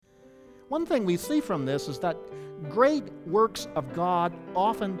One thing we see from this is that great works of God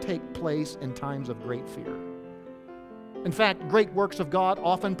often take place in times of great fear. In fact, great works of God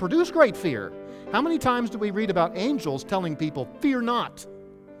often produce great fear. How many times do we read about angels telling people, "Fear not"?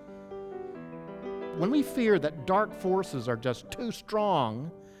 When we fear that dark forces are just too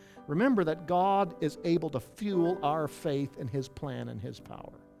strong, remember that God is able to fuel our faith in His plan and His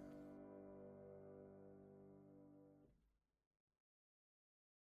power.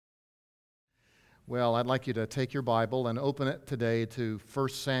 Well, I'd like you to take your Bible and open it today to 1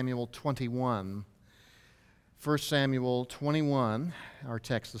 Samuel 21. 1 Samuel 21, our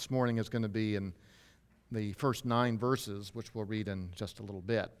text this morning is going to be in the first 9 verses, which we'll read in just a little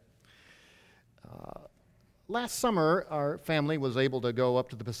bit. Last summer, our family was able to go up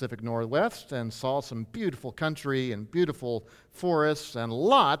to the Pacific Northwest and saw some beautiful country and beautiful forests and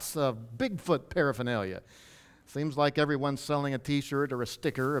lots of Bigfoot paraphernalia. Seems like everyone's selling a t-shirt or a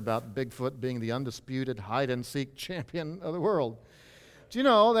sticker about Bigfoot being the undisputed hide-and-seek champion of the world. Do you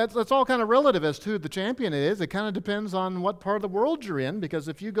know, that's all kind of relative as to who the champion is. It kind of depends on what part of the world you're in, because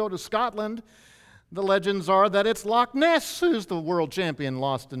if you go to Scotland, the legends are that it's Loch Ness who's the world champion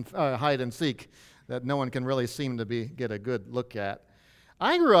lost in hide-and-seek, that no one can really seem to get a good look at.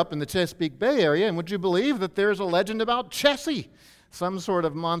 I grew up in the Chesapeake Bay area, and would you believe that there's a legend about Chessie, some sort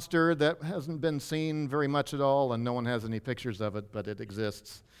of monster that hasn't been seen very much at all, and no one has any pictures of it, but it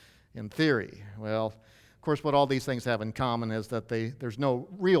exists in theory. Well, of course, what all these things have in common is that there's no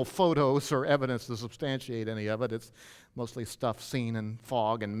real photos or evidence to substantiate any of it. It's mostly stuff seen in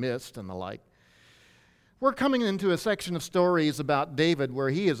fog and mist and the like. We're coming into a section of stories about David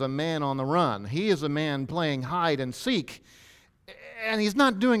where he is a man on the run. He is a man playing hide and seek, and he's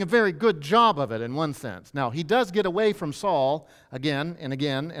not doing a very good job of it in one sense. Now, he does get away from Saul again and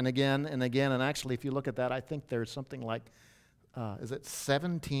again and again and again, and actually, if you look at that, I think there's something like,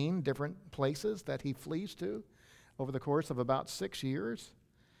 17 different places that he flees to over the course of about 6 years?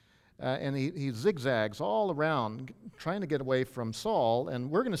 And he zigzags all around trying to get away from Saul, and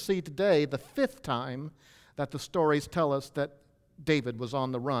we're going to see today the 5th time that the stories tell us that David was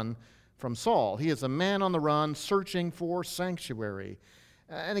on the run from Saul. He is a man on the run searching for sanctuary.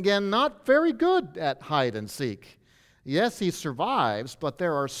 And again, not very good at hide and seek. Yes, he survives, but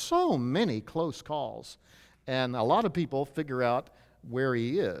there are so many close calls, and a lot of people figure out where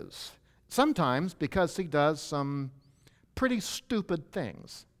he is. Sometimes because he does some pretty stupid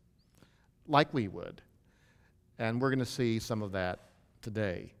things, like we would. And we're going to see some of that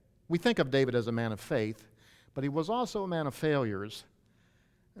today. We think of David as a man of faith, but he was also a man of failures.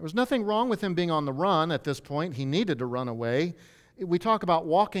 There was nothing wrong with him being on the run at this point. He needed to run away. We talk about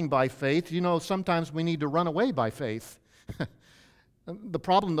walking by faith. You know, sometimes we need to run away by faith. The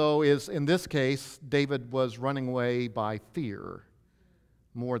problem, though, is in this case, David was running away by fear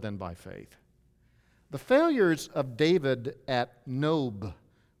more than by faith. The failures of David at Nob,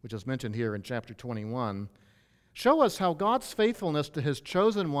 which is mentioned here in chapter 21, show us how God's faithfulness to His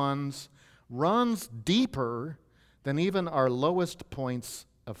chosen ones runs deeper than even our lowest points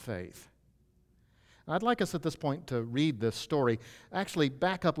of faith. I'd like us at this point to read this story. Actually,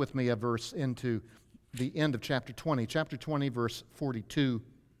 back up with me a verse into the end of chapter 20. Chapter 20, verse 42.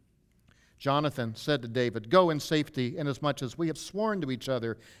 Jonathan said to David, "Go in safety, inasmuch as we have sworn to each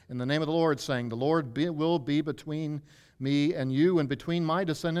other in the name of the Lord, saying, the Lord will be between me and you, and between my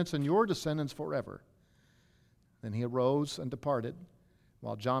descendants and your descendants forever." Then he arose and departed,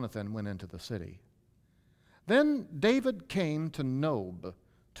 while Jonathan went into the city. Then David came to Nob,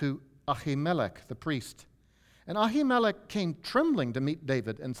 to Ahimelech the priest. And Ahimelech came trembling to meet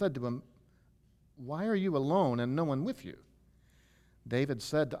David and said to him, "Why are you alone and no one with you?" David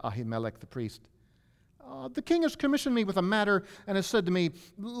said to Ahimelech the priest, "The king has commissioned me with a matter and has said to me,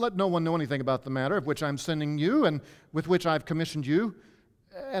 let no one know anything about the matter of which I'm sending you and with which I've commissioned you,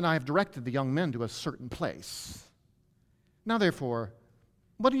 and I have directed the young men to a certain place. Now therefore,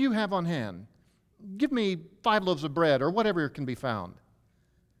 what do you have on hand? Give me 5 loaves of bread or whatever can be found."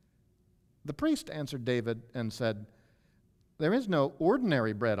 The priest answered David and said, "There is no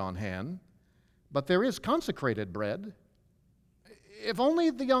ordinary bread on hand, but there is consecrated bread. If only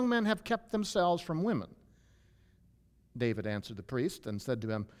the young men have kept themselves from women." David answered the priest and said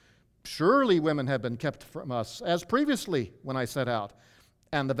to him, "Surely women have been kept from us, as previously when I set out,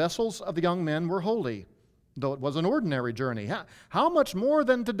 and the vessels of the young men were holy, though it was an ordinary journey. How much more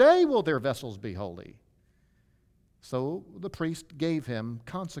than today will their vessels be holy?" So the priest gave him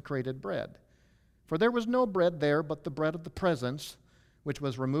consecrated bread, for there was no bread there but the bread of the presence, which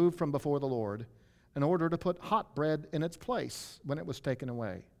was removed from before the Lord, in order to put hot bread in its place when it was taken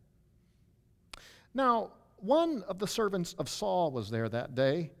away. Now, one of the servants of Saul was there that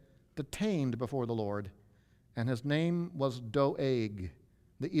day, detained before the Lord, and his name was Doeg,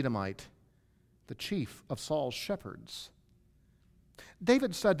 the Edomite, the chief of Saul's shepherds.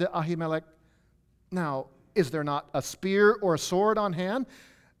 David said to Ahimelech, "Now, is there not a spear or a sword on hand?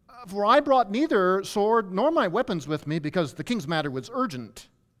 For I brought neither sword nor my weapons with me, because the king's matter was urgent."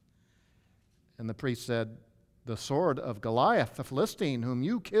 And the priest said, "The sword of Goliath, the Philistine, whom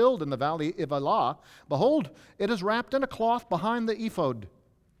you killed in the valley of Elah, behold, it is wrapped in a cloth behind the ephod.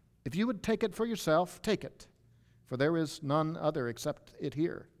 If you would take it for yourself, take it, for there is none other except it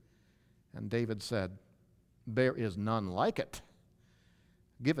here." And David said, "There is none like it.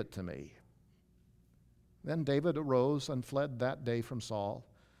 Give it to me." Then David arose and fled that day from Saul,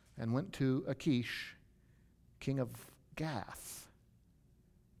 and went to Achish, king of Gath.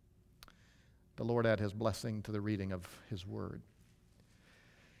 The Lord add his blessing to the reading of his word.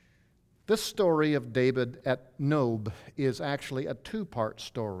 This story of David at Nob is actually a two-part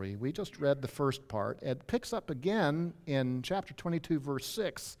story. We just read the first part. It picks up again in chapter 22, verse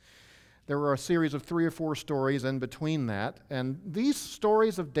 6. There were a series of 3 or 4 stories in between that, and these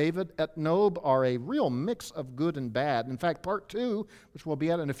stories of David at Nob are a real mix of good and bad. In fact, part 2, which we'll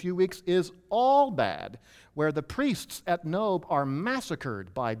be at in a few weeks, is all bad, where the priests at Nob are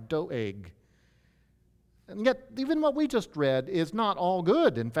massacred by Doeg. And yet, even what we just read is not all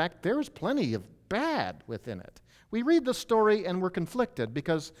good. In fact, there's plenty of bad within it. We read the story and we're conflicted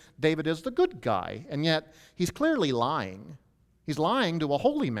because David is the good guy, and yet he's clearly lying. He's lying to a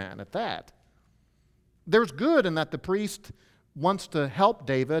holy man at that. There's good in that the priest wants to help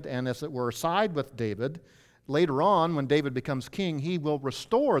David and, as it were, side with David. Later on, when David becomes king, he will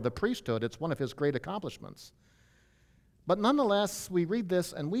restore the priesthood. It's one of his great accomplishments. But nonetheless, we read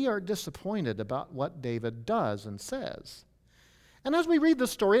this and we are disappointed about what David does and says. And as we read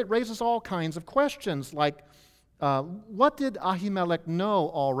this story, it raises all kinds of questions like, what did Ahimelech know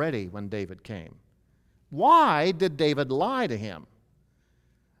already when David came? Why did David lie to him?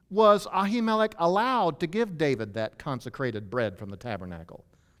 Was Ahimelech allowed to give David that consecrated bread from the tabernacle?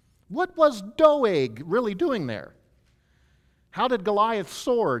 What was Doeg really doing there? How did Goliath's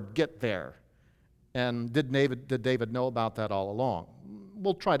sword get there? And did David know about that all along?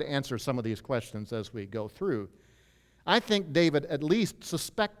 We'll try to answer some of these questions as we go through. I think David at least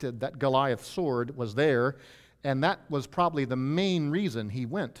suspected that Goliath's sword was there, and that was probably the main reason he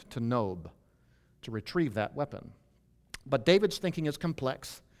went to Nob, to retrieve that weapon. But David's thinking is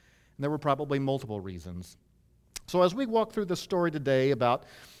complex, and there were probably multiple reasons. So as we walk through the story today about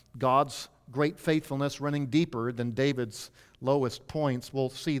God's great faithfulness running deeper than David's lowest points, we'll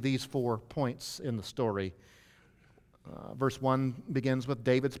see these 4 points in the story. Verse 1 begins with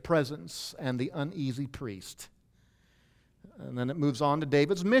David's presence and the uneasy priest. And then it moves on to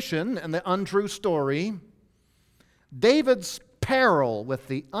David's mission and the untrue story. David's peril with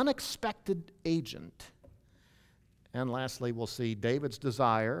the unexpected agent. And lastly, we'll see David's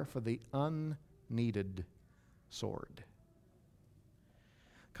desire for the unneeded sword.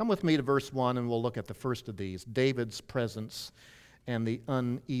 Come with me to verse 1 and we'll look at the first of these, David's presence and the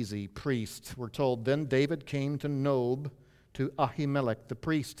uneasy priest. We're told, then David came to Nob, to Ahimelech the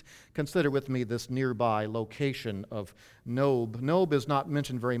priest. Consider with me this nearby location of Nob. Nob is not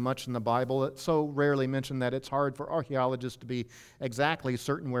mentioned very much in the Bible. It's so rarely mentioned that it's hard for archaeologists to be exactly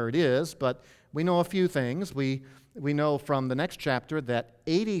certain where it is, but we know a few things. We know from the next chapter that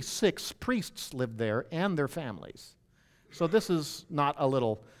 86 priests lived there and their families. So this is not a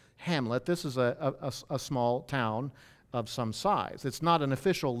little hamlet. This is a small town of some size. It's not an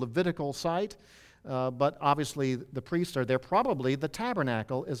official Levitical site, but obviously the priests are there. Probably the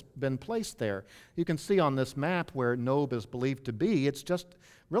tabernacle has been placed there. You can see on this map where Nob is believed to be. It's just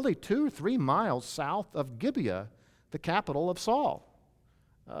really 2 or 3 miles south of Gibeah, the capital of Saul.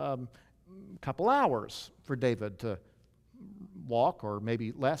 A couple hours for David to walk, or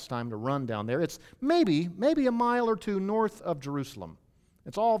maybe less time to run down there. It's maybe a mile or 2 north of Jerusalem.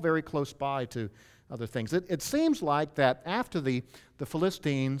 It's all very close by to other things. It seems like that after the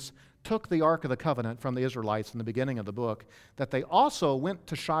Philistines took the Ark of the Covenant from the Israelites in the beginning of the book, that they also went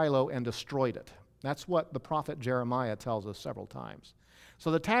to Shiloh and destroyed it. That's what the prophet Jeremiah tells us several times.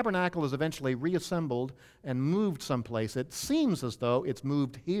 So the tabernacle is eventually reassembled and moved someplace. It seems as though it's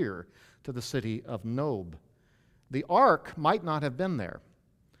moved here to the city of Nob. The ark might not have been there.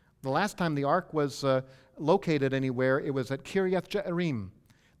 The last time the ark was located anywhere, it was at Kiriath Jearim,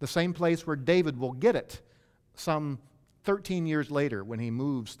 the same place where David will get it some 13 years later when he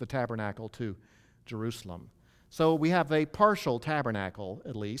moves the tabernacle to Jerusalem. So we have a partial tabernacle,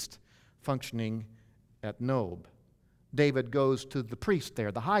 at least, functioning at Nob. David goes to the priest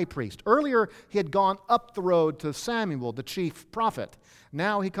there, the high priest. Earlier, he had gone up the road to Samuel, the chief prophet.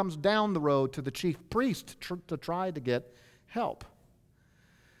 Now he comes down the road to the chief priest to try to get help.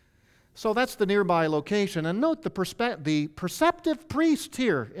 So that's the nearby location. And note the perceptive priest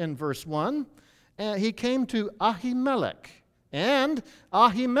here in verse 1. He came to Ahimelech. And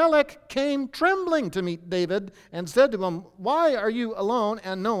Ahimelech came trembling to meet David and said to him, "Why are you alone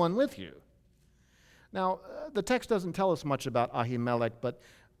and no one with you?" Now, the text doesn't tell us much about Ahimelech, but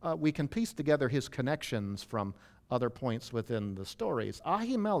we can piece together his connections from other points within the stories.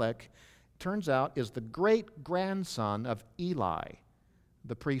 Ahimelech, turns out, is the great-grandson of Eli,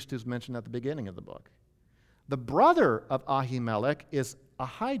 the priest who's mentioned at the beginning of the book. The brother of Ahimelech is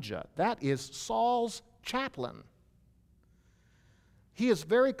Ahijah. That is Saul's chaplain. He is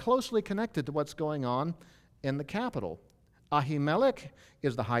very closely connected to what's going on in the capital. Ahimelech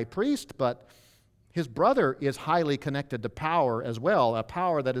is the high priest, but his brother is highly connected to power as well, a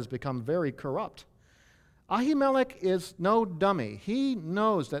power that has become very corrupt. Ahimelech is no dummy. He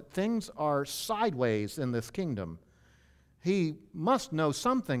knows that things are sideways in this kingdom. He must know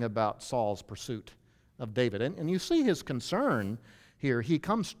something about Saul's pursuit of David. And you see his concern here. He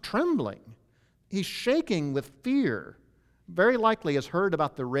comes trembling. He's shaking with fear. Very likely has heard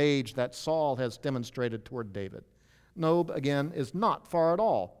about the rage that Saul has demonstrated toward David. Nob, again, is not far at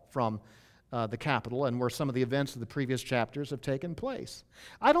all from the capital and where some of the events of the previous chapters have taken place.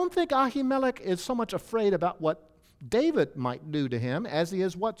 I don't think Ahimelech is so much afraid about what David might do to him as he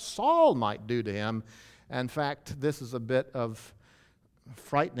is what Saul might do to him. In fact, this is a bit of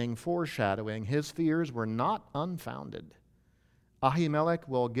frightening foreshadowing. His fears were not unfounded. Ahimelech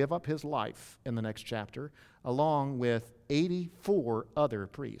will give up his life in the next chapter, along with 84 other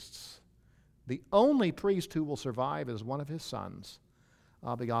priests. The only priest who will survive is one of his sons,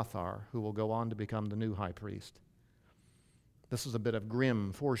 Abiathar, who will go on to become the new high priest. This is a bit of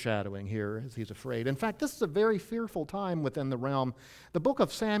grim foreshadowing here as he's afraid. In fact, this is a very fearful time within the realm. The book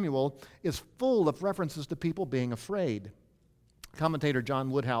of Samuel is full of references to people being afraid. Commentator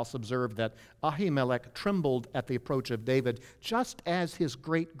John Woodhouse observed that Ahimelech trembled at the approach of David just as his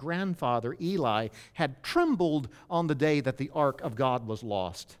great-grandfather Eli had trembled on the day that the ark of God was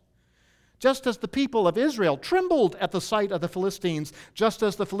lost. Just as the people of Israel trembled at the sight of the Philistines, just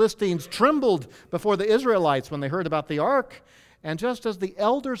as the Philistines trembled before the Israelites when they heard about the ark, and just as the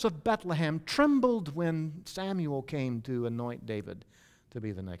elders of Bethlehem trembled when Samuel came to anoint David to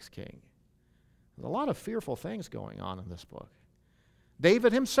be the next king. There's a lot of fearful things going on in this book.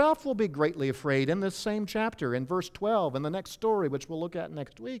 David himself will be greatly afraid in this same chapter, in verse 12, in the next story, which we'll look at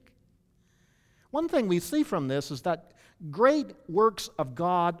next week. One thing we see from this is that great works of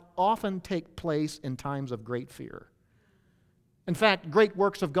God often take place in times of great fear. In fact, great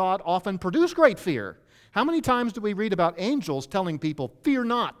works of God often produce great fear. How many times do we read about angels telling people, "Fear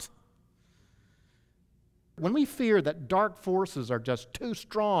not"? When we fear that dark forces are just too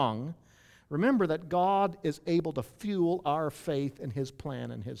strong, remember that God is able to fuel our faith in His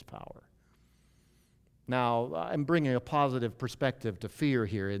plan and His power. Now, I'm bringing a positive perspective to fear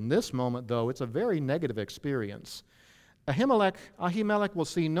here. In this moment, though, it's a very negative experience. Ahimelech will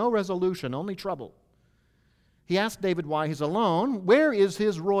see no resolution, only trouble. He asked David why he's alone. Where is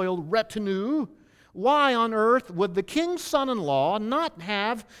his royal retinue? Why on earth would the king's son-in-law not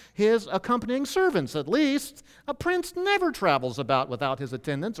have his accompanying servants? At least, a prince never travels about without his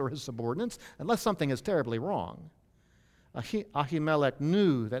attendants or his subordinates, unless something is terribly wrong. Ahimelech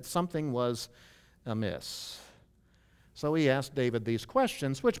knew that something was amiss. So he asked David these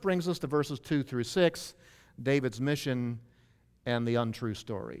questions, which brings us to verses 2 through 6, David's mission and the untrue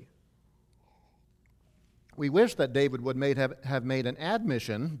story. We wish that David would have made an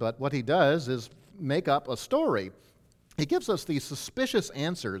admission, but what he does is make up a story. He gives us these suspicious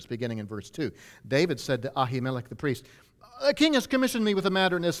answers beginning in verse 2. David said to Ahimelech the priest, "The king has commissioned me with a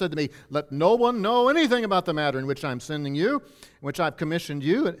matter and has said to me, 'Let no one know anything about the matter in which I'm sending you, in which I've commissioned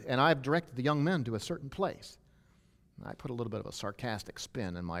you, and I've directed the young men to a certain place.'" I put a little bit of a sarcastic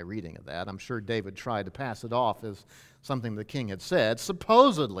spin in my reading of that. I'm sure David tried to pass it off as something the king had said.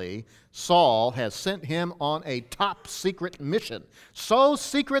 Supposedly, Saul has sent him on a top-secret mission, so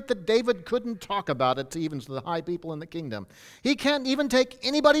secret that David couldn't talk about it to even the high people in the kingdom. He can't even take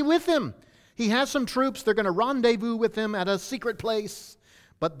anybody with him. He has some troops. They're going to rendezvous with him at a secret place.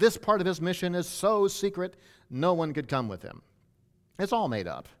 But this part of his mission is so secret, no one could come with him. It's all made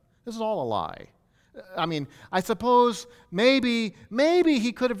up. This is all a lie. I mean, I suppose maybe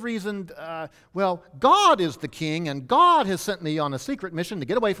he could have reasoned, well, God is the king, and God has sent me on a secret mission to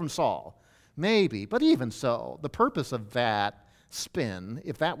get away from Saul. Maybe, but even so, the purpose of that spin,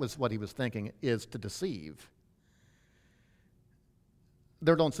 if that was what he was thinking, is to deceive.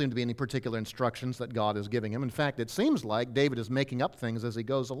 there don't seem to be any particular instructions that God is giving him. In fact, it seems like David is making up things as he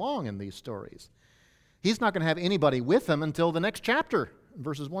goes along in these stories. He's not going to have anybody with him until the next chapter,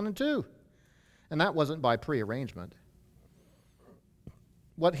 verses 1 and 2. And that wasn't by prearrangement.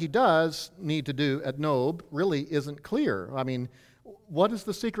 What he does need to do at Nob really isn't clear. I mean, what is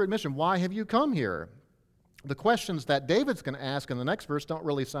the secret mission? Why have you come here? The questions that David's going to ask in the next verse don't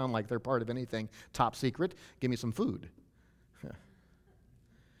really sound like they're part of anything top secret. Give me some food.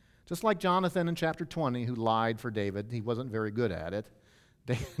 Just like Jonathan in chapter 20, who lied for David. He wasn't very good at it.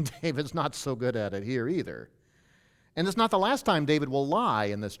 David's not so good at it here either. And it's not the last time David will lie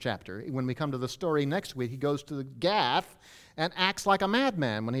in this chapter. When we come to the story next week, he goes to Gath and acts like a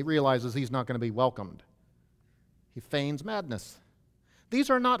madman when he realizes he's not going to be welcomed. He feigns madness. These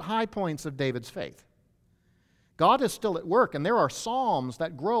are not high points of David's faith. God is still at work, and there are psalms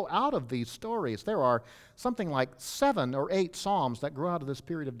that grow out of these stories. There are something like 7 or 8 psalms that grow out of this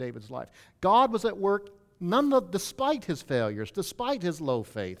period of David's life. God was at work despite his failures, despite his low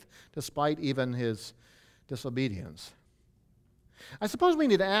faith, despite even his disobedience. I suppose we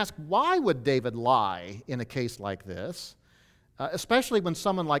need to ask, why would David lie in a case like this, especially when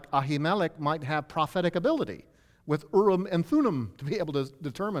someone like Ahimelech might have prophetic ability with Urim and Thummim to be able to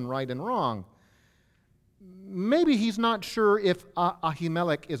determine right and wrong? Maybe he's not sure if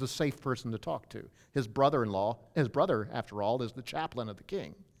Ahimelech is a safe person to talk to. His brother, after all, is the chaplain of the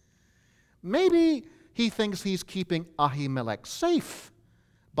king. Maybe he thinks he's keeping Ahimelech safe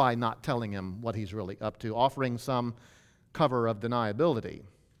by not telling him what he's really up to, offering some cover of deniability.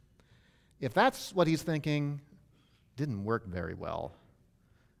 If that's what he's thinking, didn't work very well.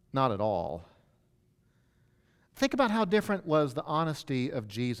 Not at all. Think about how different was the honesty of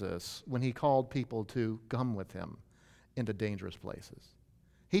Jesus when he called people to come with him into dangerous places.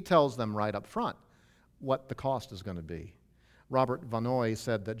 He tells them right up front what the cost is going to be. Robert Vanoy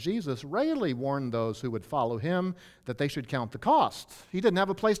said that Jesus rarely warned those who would follow him that they should count the cost. He didn't have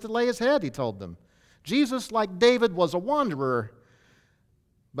a place to lay his head, he told them. Jesus, like David, was a wanderer.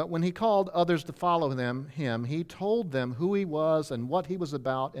 But when he called others to follow him, he told them who he was and what he was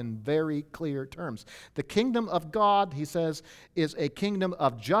about in very clear terms. The kingdom of God, he says, is a kingdom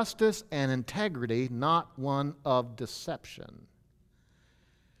of justice and integrity, not one of deception.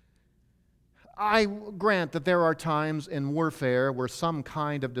 I grant that there are times in warfare where some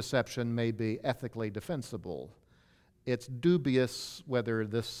kind of deception may be ethically defensible. It's dubious whether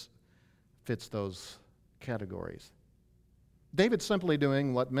this fits those categories. David's simply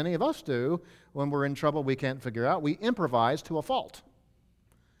doing what many of us do when we're in trouble we can't figure out. We improvise to a fault.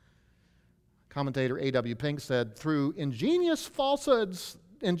 Commentator A.W. Pink said, through ingenious falsehoods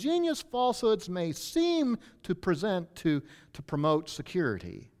may seem to promote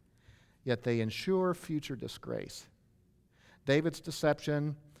security, yet they ensure future disgrace. David's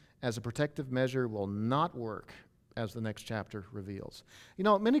deception as a protective measure will not work, as the next chapter reveals. You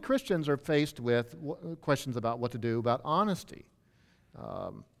know, many Christians are faced with questions about what to do about honesty.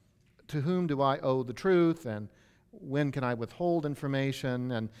 To whom do I owe the truth, and when can I withhold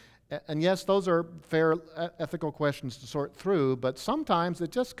information? And yes, those are fair ethical questions to sort through, but sometimes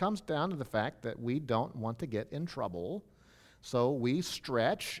it just comes down to the fact that we don't want to get in trouble. So we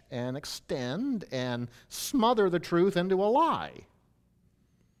stretch and extend and smother the truth into a lie.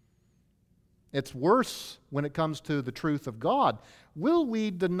 It's worse when it comes to the truth of God. Will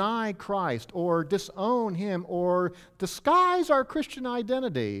we deny Christ or disown him or disguise our Christian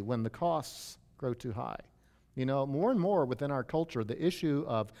identity when the costs grow too high? You know, more and more within our culture, the issue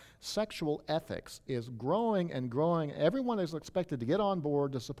of sexual ethics is growing and growing. Everyone is expected to get on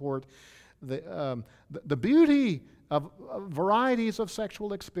board to support the beauty of varieties of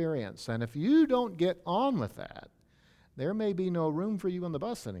sexual experience. And if you don't get on with that, there may be no room for you on the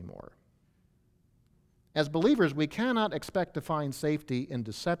bus anymore. As believers, we cannot expect to find safety in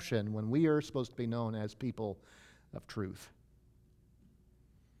deception when we are supposed to be known as people of truth.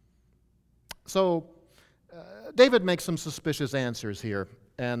 So, David makes some suspicious answers here,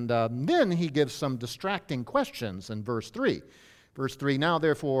 and then he gives some distracting questions in verse 3. Verse 3, now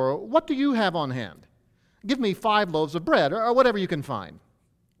therefore, what do you have on hand? Give me 5 loaves of bread, or whatever you can find.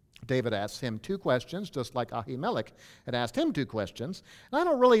 David asks him 2 questions, just like Ahimelech had asked him 2 questions. And I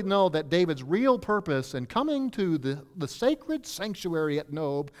don't really know that David's real purpose in coming to the sacred sanctuary at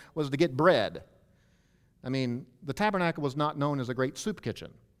Nob was to get bread. I mean, the tabernacle was not known as a great soup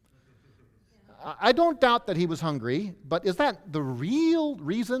kitchen. I don't doubt that he was hungry, but is that the real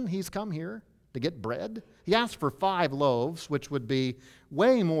reason he's come here, to get bread? He asked for 5 loaves, which would be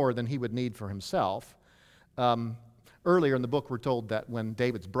way more than he would need for himself. Earlier in the book, we're told that when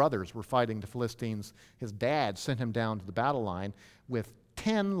David's brothers were fighting the Philistines, his dad sent him down to the battle line with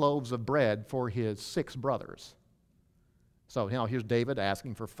 10 loaves of bread for his 6 brothers. So now here's David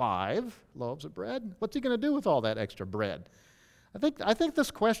asking for 5 loaves of bread. What's he going to do with all that extra bread? I think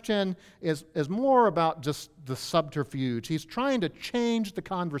this question is more about just the subterfuge. He's trying to change the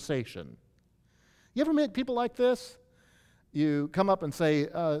conversation. You ever meet people like this? You come up and say,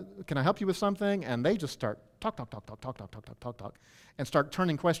 can I help you with something? And they just start talk, and start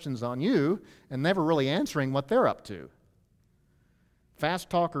turning questions on you and never really answering what they're up to. Fast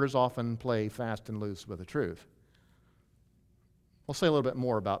talkers often play fast and loose with the truth. We'll say a little bit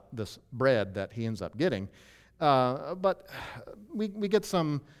more about this bread that he ends up getting. But we get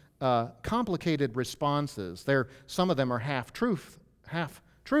some complicated responses. Some of them are half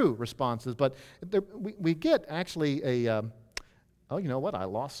true responses, but we get actually you know what? I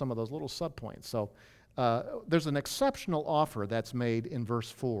lost some of those little subpoints. So there's an exceptional offer that's made in verse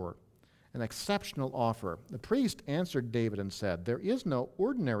 4. An exceptional offer. The priest answered David and said, "There is no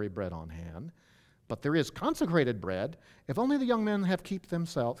ordinary bread on hand, but there is consecrated bread, if only the young men have kept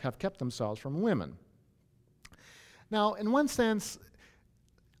themselves from women." Now, in one sense,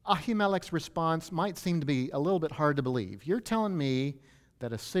 Ahimelech's response might seem to be a little bit hard to believe. You're telling me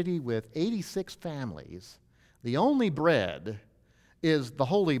that a city with 86 families, the only bread is the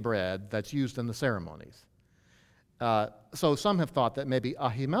holy bread that's used in the ceremonies. So some have thought that maybe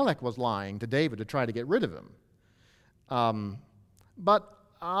Ahimelech was lying to David to try to get rid of him. But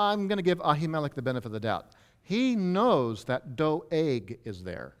I'm going to give Ahimelech the benefit of the doubt. He knows that Doeg is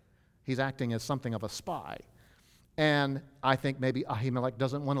there. He's acting as something of a spy. And I think maybe Ahimelech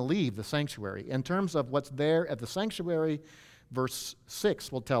doesn't want to leave the sanctuary. In terms of what's there at the sanctuary, verse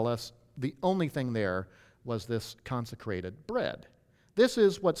 6 will tell us the only thing there was this consecrated bread. This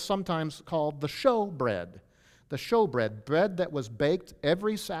is what's sometimes called the show bread. The show bread that was baked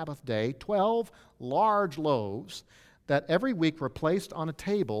every Sabbath day, 12 large loaves that every week were placed on a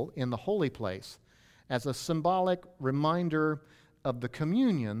table in the holy place as a symbolic reminder of the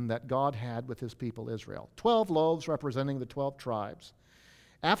communion that God had with his people Israel. 12 loaves representing the 12 tribes.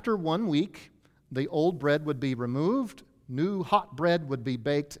 After 1 week, the old bread would be removed, new hot bread would be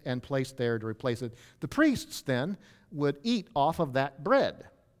baked and placed there to replace it. The priests then would eat off of that bread.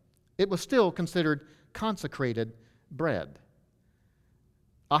 It was still considered consecrated bread.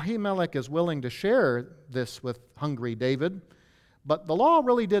 Ahimelech is willing to share this with hungry David, but the law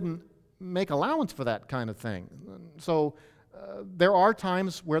really didn't make allowance for that kind of thing. So there are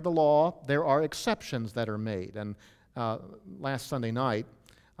times where there are exceptions that are made. And last Sunday night,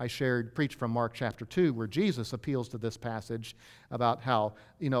 I preached from Mark chapter 2, where Jesus appeals to this passage about how,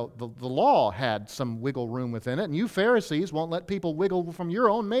 the law had some wiggle room within it, and you Pharisees won't let people wiggle from your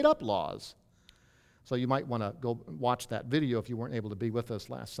own made-up laws. So you might want to go watch that video if you weren't able to be with us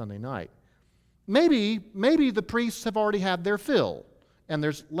last Sunday night. Maybe the priests have already had their fill, and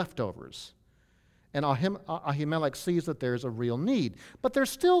there's leftovers. And Ahimelech sees that there's a real need. But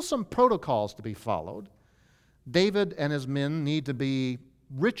there's still some protocols to be followed. David and his men need to be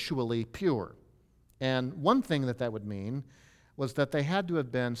ritually pure. And one thing that would mean was that they had to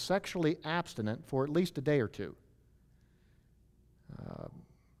have been sexually abstinent for at least a day or two.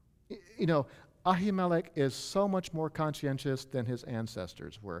 Ahimelech is so much more conscientious than his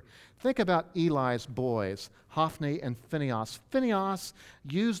ancestors were. Think about Eli's boys, Hophni and Phinehas. Phinehas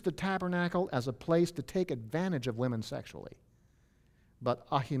used the tabernacle as a place to take advantage of women sexually. But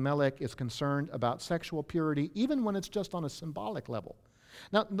Ahimelech is concerned about sexual purity even when it's just on a symbolic level.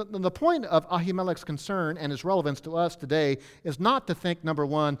 Now, the point of Ahimelech's concern and his relevance to us today is not to think, number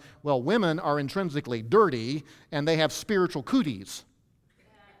one, well, women are intrinsically dirty and they have spiritual cooties.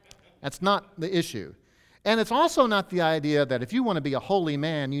 That's not the issue. And it's also not the idea that if you want to be a holy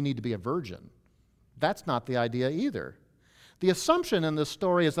man, you need to be a virgin. That's not the idea either. The assumption in this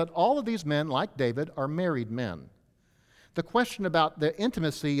story is that all of these men, like David, are married men. The question about their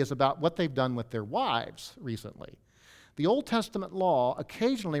intimacy is about what they've done with their wives recently. The Old Testament law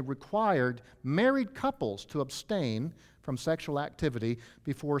occasionally required married couples to abstain from sexual activity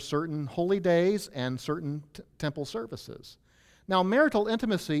before certain holy days and certain temple services. Now, marital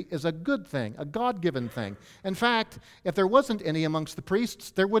intimacy is a good thing, a God-given thing. In fact, if there wasn't any amongst the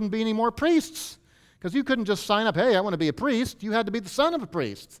priests, there wouldn't be any more priests, because you couldn't just sign up, hey, I want to be a priest. You had to be the son of a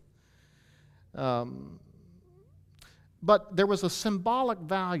priest. But there was a symbolic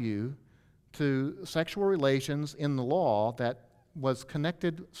value to sexual relations in the law that was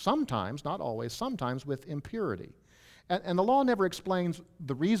connected sometimes, not always, sometimes with impurity. And the law never explains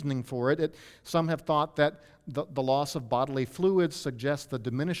the reasoning for it. Some have thought that the loss of bodily fluids suggests the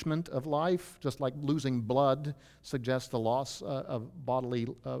diminishment of life, just like losing blood suggests the loss of bodily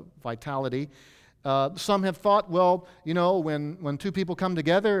vitality. Some have thought, well, when two people come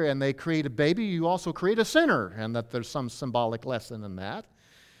together and they create a baby, you also create a sinner, and that there's some symbolic lesson in that.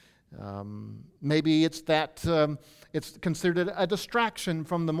 Maybe it's that it's considered a distraction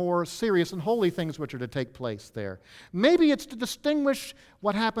from the more serious and holy things which are to take place there. Maybe it's to distinguish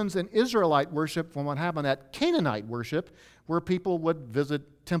what happens in Israelite worship from what happened at Canaanite worship, where people would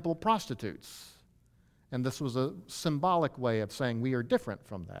visit temple prostitutes. And this was a symbolic way of saying we are different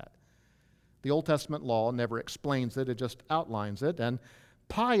from that. The Old Testament law never explains it, it just outlines it. And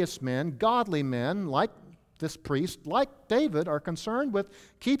pious men, godly men, like this priest, like David, are concerned with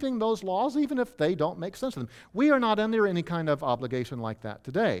keeping those laws even if they don't make sense to them. We are not under any kind of obligation like that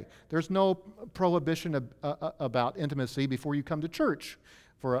today. There's no prohibition about intimacy before you come to church,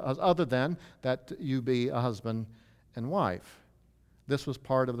 other than that you be a husband and wife. This was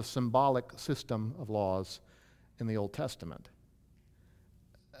part of the symbolic system of laws in the Old Testament.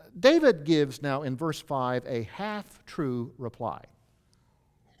 David gives now in verse 5 a half-true reply.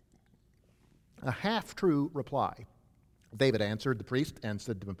 A half-true reply. David answered the priest and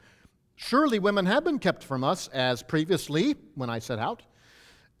said to him, "Surely women have been kept from us as previously when I set out,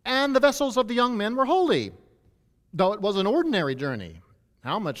 and the vessels of the young men were holy, though it was an ordinary journey.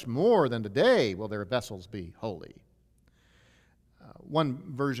 How much more than today will their vessels be holy?"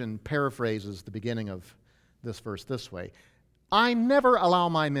 One version paraphrases the beginning of this verse this way: "I never allow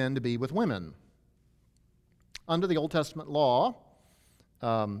my men to be with women." Under the Old Testament law,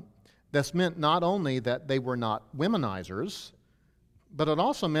 this meant not only that they were not womenizers, but it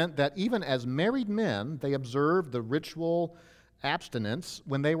also meant that even as married men, they observed the ritual abstinence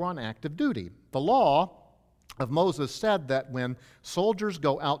when they were on active duty. The law of Moses said that when soldiers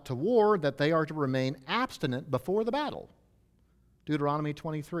go out to war, that they are to remain abstinent before the battle. Deuteronomy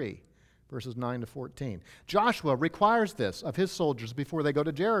 23, verses 9 to 14. Joshua requires this of his soldiers before they go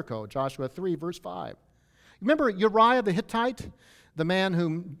to Jericho. Joshua 3, verse 5. Remember Uriah the Hittite? The man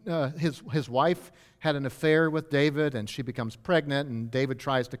whom his wife had an affair with David, and she becomes pregnant, and David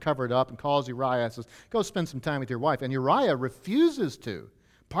tries to cover it up and calls Uriah and says, "Go spend some time with your wife." And Uriah refuses to,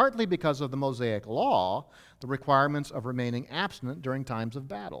 partly because of the Mosaic law, the requirements of remaining abstinent during times of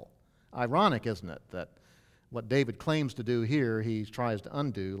battle. Ironic, isn't it, that what David claims to do here, he tries to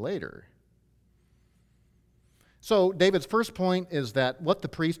undo later. So David's first point is that what the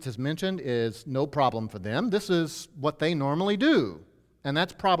priest has mentioned is no problem for them. This is what they normally do, and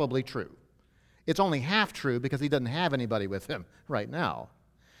that's probably true. It's only half true because he doesn't have anybody with him right now.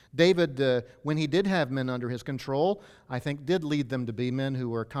 David, when he did have men under his control, I think did lead them to be men who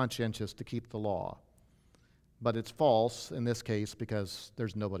were conscientious to keep the law. But it's false in this case because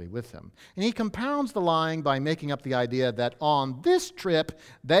there's nobody with him. And he compounds the lying by making up the idea that on this trip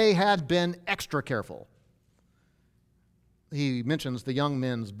they had been extra careful. He mentions the young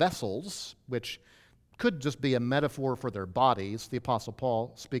men's vessels, which could just be a metaphor for their bodies. The Apostle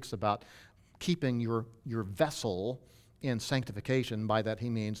Paul speaks about keeping your vessel in sanctification. By that he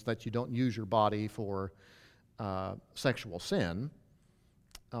means that you don't use your body for sexual sin.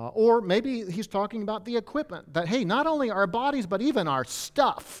 Or maybe he's talking about the equipment, that, hey, not only our bodies, but even our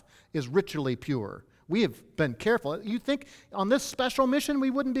stuff is ritually pure. We have been careful. You think on this special mission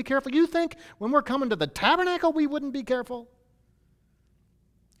we wouldn't be careful? You think when we're coming to the tabernacle we wouldn't be careful?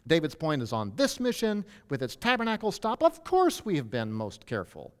 David's point is on this mission with its tabernacle stop. Of course we have been most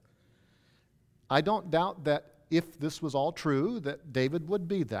careful. I don't doubt that if this was all true, that David would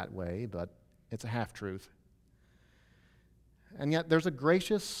be that way, but it's a half-truth. And yet there's a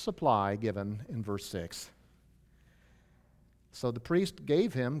gracious supply given in verse 6. So the priest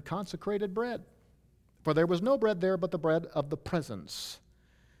gave him consecrated bread, for there was no bread there but the bread of the presence,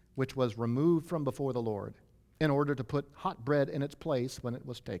 which was removed from before the Lord, in order to put hot bread in its place when it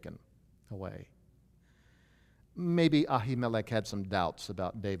was taken away. Maybe Ahimelech had some doubts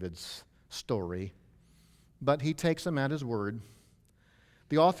about David's story, but he takes him at his word.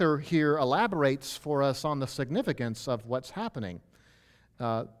 The author here elaborates for us on the significance of what's happening.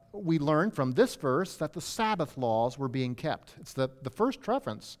 We learn from this verse that the Sabbath laws were being kept. It's the first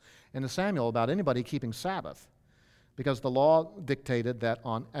reference in Samuel about anybody keeping Sabbath, because the law dictated that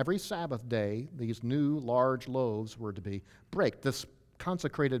on every Sabbath day, these new large loaves were to be baked. This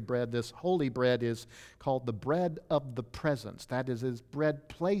consecrated bread, this holy bread, is called the bread of the presence. That is bread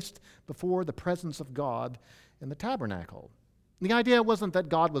placed before the presence of God in the tabernacle. The idea wasn't that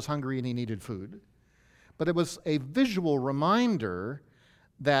God was hungry and he needed food, but it was a visual reminder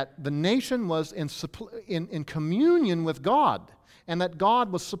that the nation was in communion with God, and that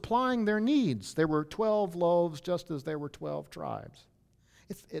God was supplying their needs. There were 12 loaves just as there were 12 tribes.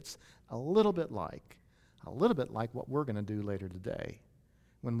 It's a little bit like what we're going to do later today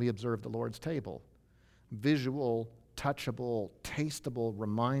when we observe the Lord's table. visual, touchable, tasteable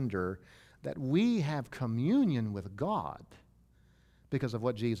reminder that we have communion with God because of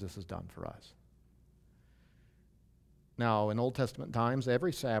what Jesus has done for us. Now, in Old Testament times,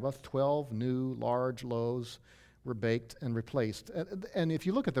 every Sabbath, 12 new large loaves were baked and replaced. And if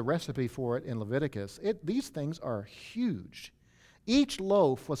you look at the recipe for it in Leviticus, these things are huge. Each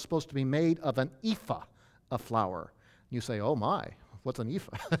loaf was supposed to be made of an ephah of flour. You say, oh my, what's an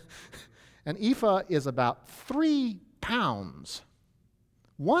ephah? An ephah is about 3 pounds.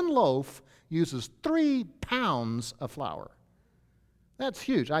 One loaf uses 3 pounds of flour. That's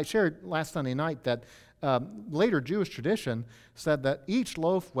huge. I shared last Sunday night that later Jewish tradition said that each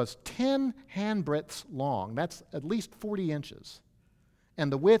loaf was 10 handbreadths long. That's at least 40 inches.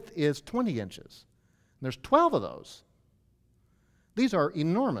 And the width is 20 inches. And there's 12 of those. These are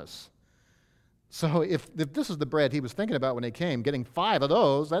enormous. So if this is the bread he was thinking about when he came, getting 5 of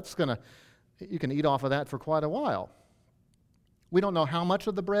those, you can eat off of that for quite a while. We don't know how much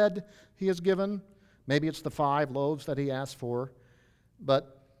of the bread he has given. Maybe it's the 5 loaves that he asked for.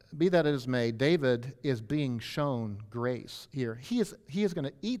 But be that as may, David is being shown grace here. He is going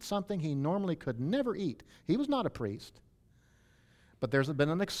to eat something he normally could never eat. He was not a priest. But there's been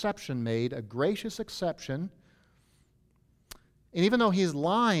an exception made, a gracious exception. And even though he's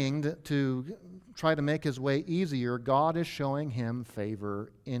lying to try to make his way easier, God is showing him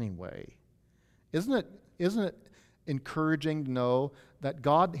favor anyway. Isn't it encouraging to know that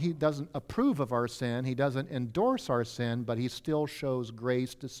God, he doesn't approve of our sin, he doesn't endorse our sin, but he still shows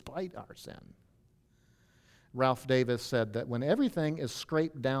grace despite our sin? Ralph Davis said that when everything is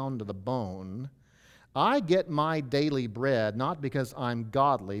scraped down to the bone, I get my daily bread not because I'm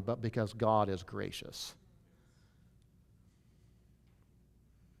godly, but because God is gracious.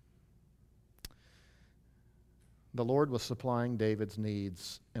 The Lord was supplying David's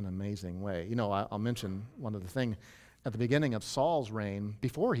needs in an amazing way. You know, I'll mention one other thing. At the beginning of Saul's reign,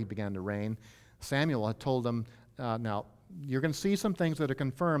 before he began to reign, Samuel had told him, now, you're going to see some things that are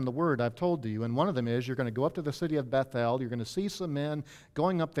confirm the word I've told to you. And one of them is you're going to go up to the city of Bethel. You're going to see some men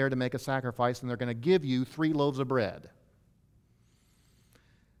going up there to make a sacrifice, and they're going to give you 3 loaves of bread.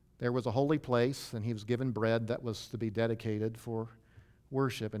 There was a holy place, and he was given bread that was to be dedicated for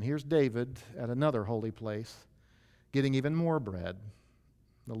worship. And here's David at another holy place, getting even more bread.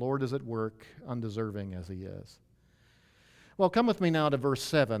 The Lord is at work, undeserving as he is. Well, come with me now to verse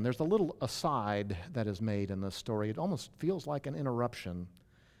 7. There's a little aside that is made in this story. It almost feels like an interruption.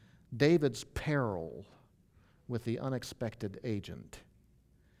 David's peril with the unexpected agent.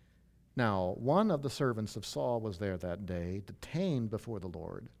 Now, one of the servants of Saul was there that day, detained before the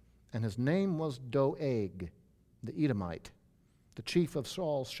Lord, and his name was Doeg, the Edomite, the chief of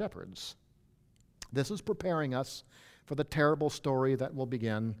Saul's shepherds. This is preparing us for the terrible story that will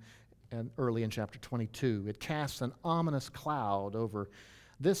begin early in chapter 22. It casts an ominous cloud over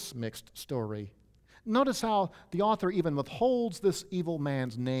this mixed story. Notice how the author even withholds this evil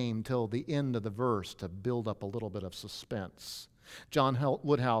man's name till the end of the verse to build up a little bit of suspense. John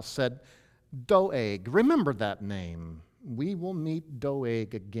Woodhouse said, Doeg, remember that name. We will meet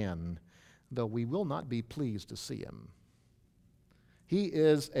Doeg again, though we will not be pleased to see him. He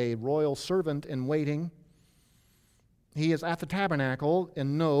is a royal servant in waiting. He is at the tabernacle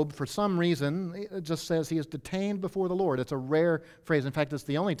in Nob. For some reason, it just says he is detained before the Lord. It's a rare phrase. In fact, it's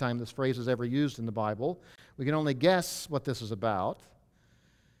the only time this phrase is ever used in the Bible. We can only guess what this is about.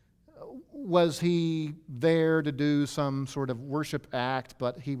 Was he there to do some sort of worship act,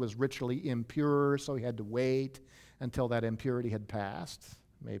 but he was ritually impure, so he had to wait until that impurity had passed?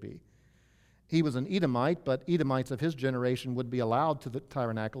 Maybe. He was an Edomite, but Edomites of his generation would be allowed to the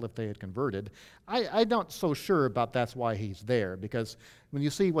tabernacle if they had converted. I'm not so sure about that's why he's there, because when you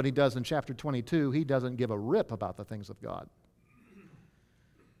see what he does in chapter 22, he doesn't give a rip about the things of God.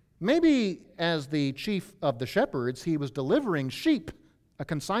 Maybe as the chief of the shepherds, he was delivering sheep, a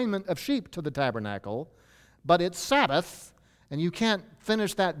consignment of sheep to the tabernacle, but it's Sabbath, and you can't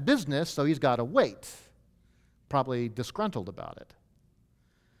finish that business, so he's got to wait. Probably disgruntled about it.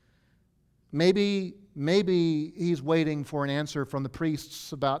 Maybe he's waiting for an answer from the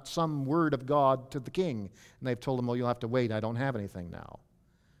priests about some word of God to the king. And they've told him, well, you'll have to wait. I don't have anything now.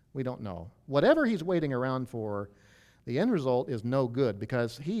 We don't know. Whatever he's waiting around for, the end result is no good,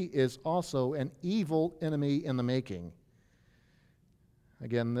 because he is also an evil enemy in the making.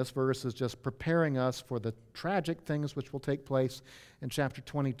 Again, this verse is just preparing us for the tragic things which will take place in chapter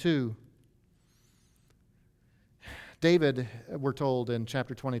 22. David, we're told in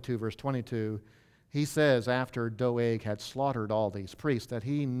chapter 22, verse 22, he says after Doeg had slaughtered all these priests that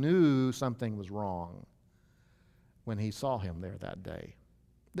he knew something was wrong when he saw him there that day.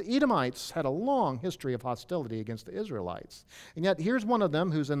 The Edomites had a long history of hostility against the Israelites. And yet here's one of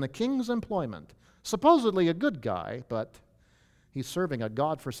them who's in the king's employment, supposedly a good guy, but he's serving a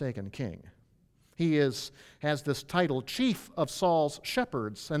God-forsaken king. He has this title, Chief of Saul's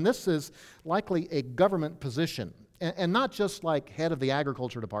Shepherds, and this is likely a government position, and not just like head of the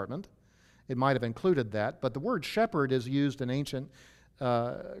agriculture department. It might have included that, but the word shepherd is used in ancient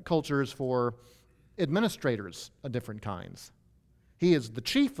cultures for administrators of different kinds. He is the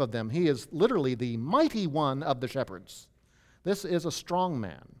chief of them. He is literally the mighty one of the shepherds. This is a strong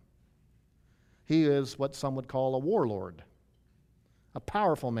man. He is what some would call a warlord, a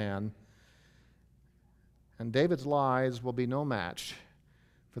powerful man. And David's lies will be no match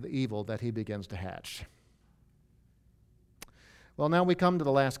for the evil that he begins to hatch. Well, now we come to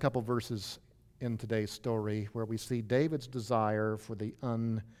the last couple verses in today's story where we see David's desire for the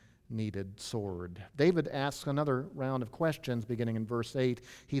unneeded sword. David asks another round of questions beginning in verse 8.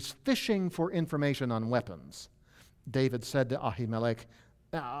 He's fishing for information on weapons. David said to Ahimelech,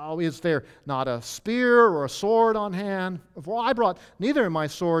 "Now, is there not a spear or a sword on hand? For I brought neither my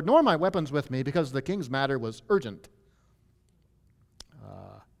sword nor my weapons with me because the king's matter was urgent."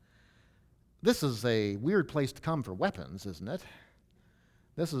 This is a weird place to come for weapons, isn't it?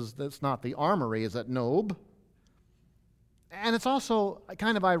 That's not the armory, is at Nob. And it's also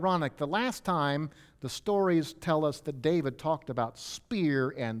kind of ironic. The last time the stories tell us that David talked about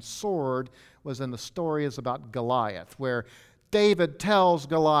spear and sword was in the stories about Goliath, where David tells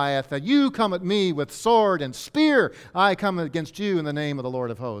Goliath that you come at me with sword and spear, I come against you in the name of the Lord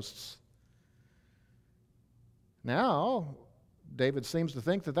of hosts. Now, David seems to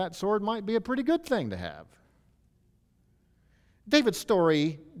think that that sword might be a pretty good thing to have. David's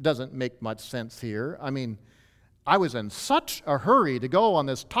story doesn't make much sense here. I mean, I was in such a hurry to go on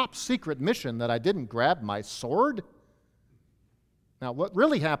this top secret mission that I didn't grab my sword. Now, what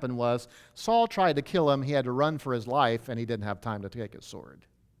really happened was Saul tried to kill him. He had to run for his life, and he didn't have time to take his sword.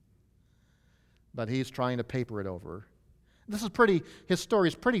 But he's trying to paper it over. His story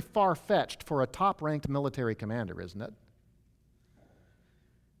is pretty far-fetched for a top-ranked military commander, isn't it?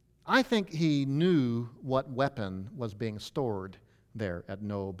 I think he knew what weapon was being stored there at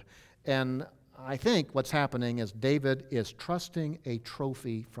Nob. And I think what's happening is David is trusting a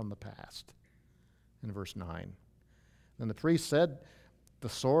trophy from the past. In verse 9. Then the priest said, "The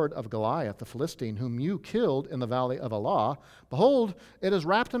sword of Goliath, the Philistine, whom you killed in the valley of Elah, behold, it is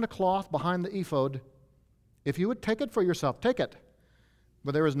wrapped in a cloth behind the ephod. If you would take it for yourself, take it.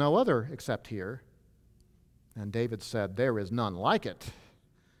 But there is no other except here." And David said, "There is none like it.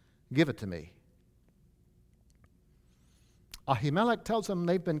 Give it to me." Ahimelech tells him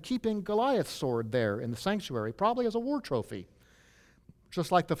they've been keeping Goliath's sword there in the sanctuary, probably as a war trophy.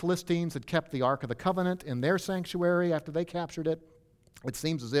 Just like the Philistines had kept the Ark of the Covenant in their sanctuary after they captured it, it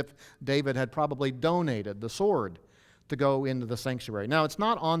seems as if David had probably donated the sword to go into the sanctuary. Now, it's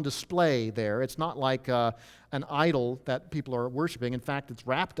not on display there. It's not like an idol that people are worshiping. In fact, it's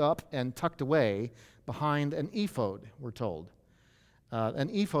wrapped up and tucked away behind an ephod, we're told. An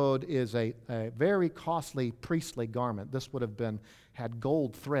ephod is a very costly priestly garment. This would have had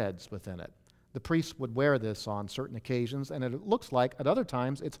gold threads within it. The priests would wear this on certain occasions, and it looks like at other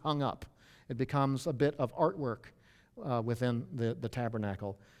times it's hung up. It becomes a bit of artwork within the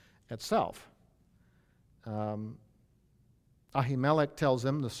tabernacle itself. Ahimelech tells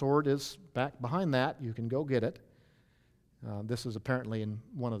him the sword is back behind that. You can go get it. This is apparently in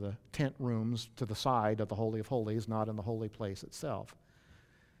one of the tent rooms to the side of the Holy of Holies, not in the holy place itself.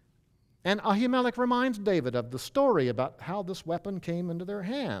 And Ahimelech reminds David of the story about how this weapon came into their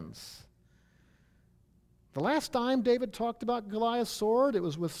hands. The last time David talked about Goliath's sword, it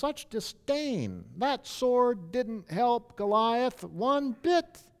was with such disdain. That sword didn't help Goliath one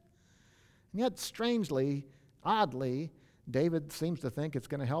bit. And yet, strangely, oddly, David seems to think it's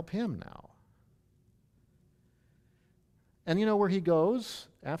going to help him now. And you know where he goes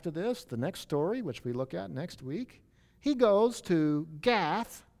after this? The next story, which we look at next week. He goes to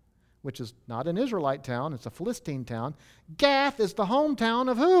Gath, which is not an Israelite town, it's a Philistine town. Gath is the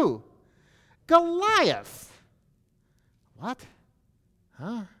hometown of who? Goliath. What?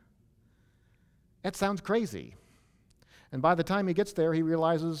 Huh? That sounds crazy. And by the time he gets there, he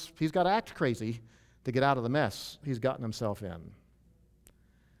realizes he's got to act crazy to get out of the mess he's gotten himself in.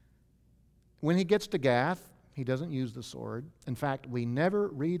 When he gets to Gath, he doesn't use the sword. In fact, we never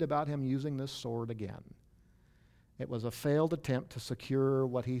read about him using this sword again. It was a failed attempt to secure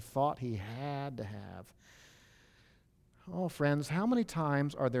what he thought he had to have. Oh, friends, how many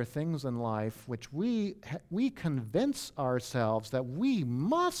times are there things in life which we convince ourselves that we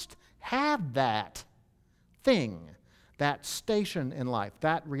must have that thing, that station in life,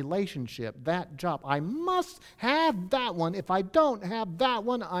 that relationship, that job. I must have that one. If I don't have that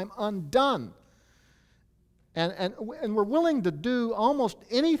one, I'm undone. And we're willing to do almost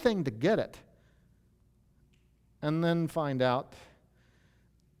anything to get it, and then find out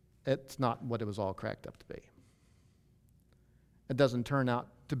it's not what it was all cracked up to be. It doesn't turn out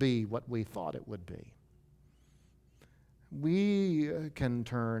to be what we thought it would be. We can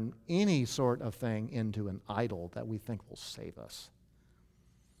turn any sort of thing into an idol that we think will save us.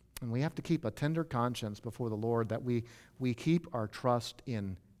 And we have to keep a tender conscience before the Lord that we keep our trust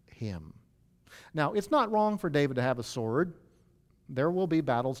in Him. Now, it's not wrong for David to have a sword. There will be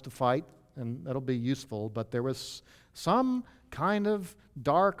battles to fight, and that'll be useful, but there was some kind of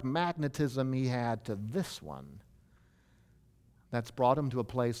dark magnetism he had to this one that's brought him to a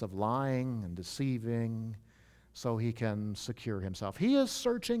place of lying and deceiving so he can secure himself. He is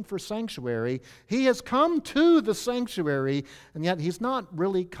searching for sanctuary. He has come to the sanctuary, and yet he's not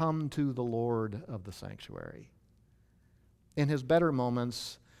really come to the Lord of the sanctuary. In his better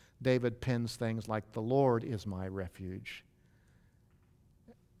moments, David pins things like, "The Lord is my refuge."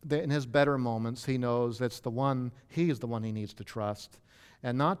 In his better moments, he knows he is the one he needs to trust,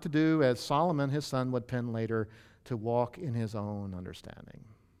 and not to do as Solomon, his son, would pen later, to walk in his own understanding.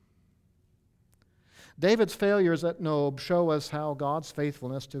 David's failures at Nob show us how God's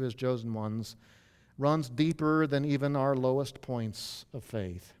faithfulness to His chosen ones runs deeper than even our lowest points of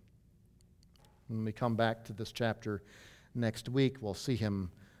faith. When we come back to this chapter next week, we'll see him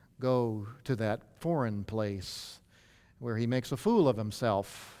go to that foreign place where he makes a fool of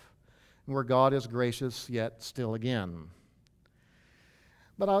himself, where God is gracious yet still again.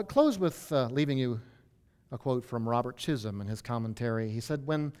 But I'll close with leaving you a quote from Robert Chisholm in his commentary. He said,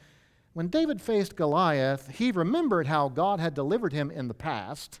 When David faced Goliath, he remembered how God had delivered him in the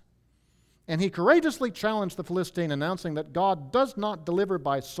past, and he courageously challenged the Philistine, announcing that God does not deliver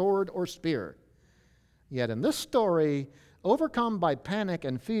by sword or spear. Yet in this story, overcome by panic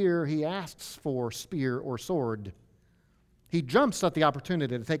and fear, he asks for spear or sword. He jumps at the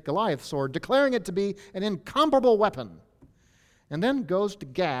opportunity to take Goliath's sword, declaring it to be an incomparable weapon, and then goes to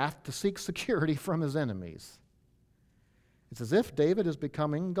Gath to seek security from his enemies. It's as if David is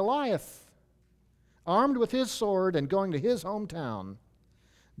becoming Goliath, armed with his sword and going to his hometown.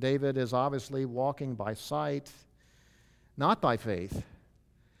 David is obviously walking by sight, not by faith.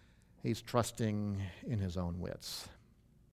 He's trusting in his own wits.